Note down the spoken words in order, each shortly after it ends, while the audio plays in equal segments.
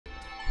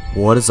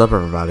What is up,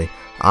 everybody?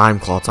 I'm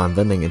Clawtime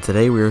Vending, and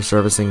today we are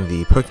servicing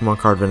the Pokemon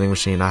card vending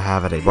machine I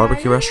have at a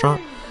barbecue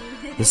restaurant.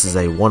 This is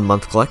a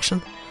 1-month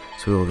collection,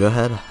 so we will go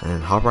ahead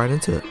and hop right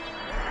into it.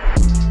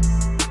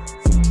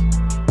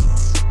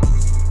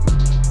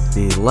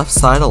 The left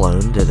side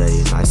alone did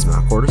a nice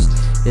amount of orders.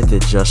 It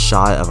did just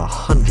shy of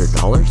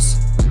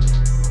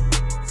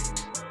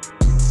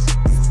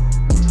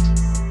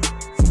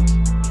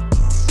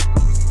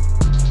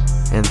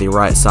 $100. And the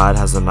right side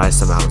has a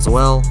nice amount as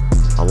well.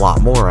 A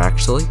lot more,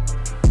 actually.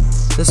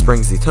 This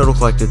brings the total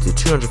collected to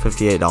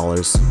 $258.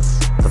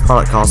 The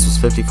product cost was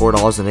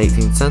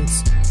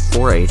 $54.18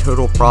 for a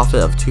total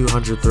profit of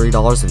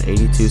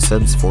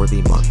 $203.82 for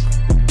the month.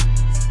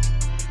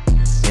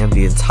 And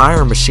the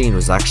entire machine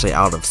was actually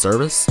out of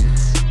service.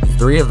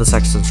 3 of the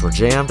sections were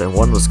jammed and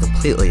 1 was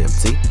completely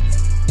empty.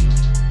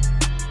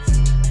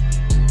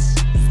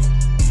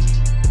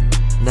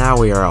 Now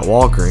we are at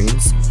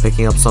Walgreens,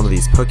 picking up some of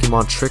these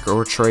Pokemon Trick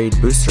or Trade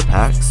booster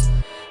packs.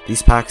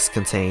 These packs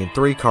contain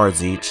 3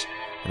 cards each,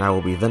 and I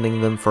will be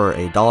vending them for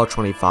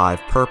 $1.25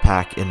 per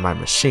pack in my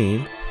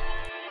machine.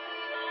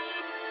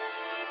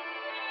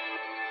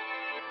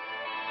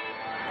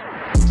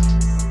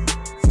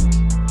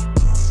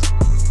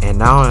 And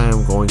now I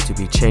am going to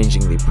be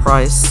changing the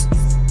price.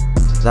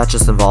 That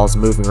just involves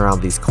moving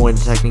around these coin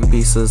detecting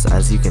pieces,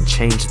 as you can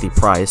change the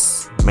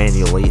price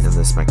manually in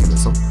this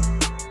mechanism.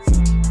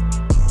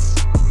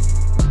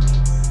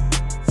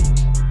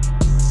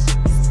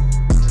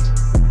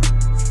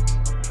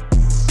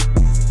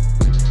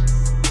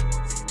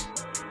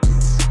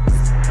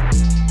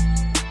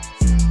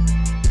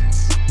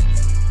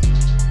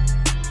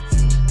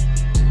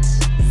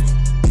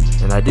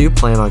 And I do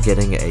plan on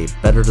getting a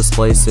better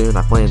display soon.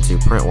 I plan to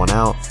print one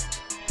out,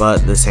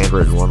 but this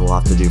handwritten one will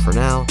have to do for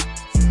now.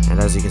 And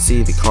as you can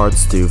see, the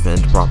cards do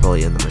vend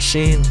properly in the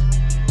machine.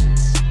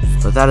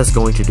 But that is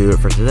going to do it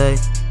for today.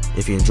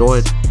 If you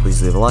enjoyed,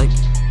 please leave a like.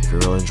 If you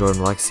really enjoyed and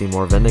would like to see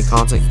more vending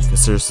content,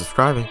 consider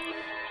subscribing.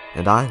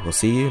 And I will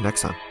see you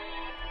next time.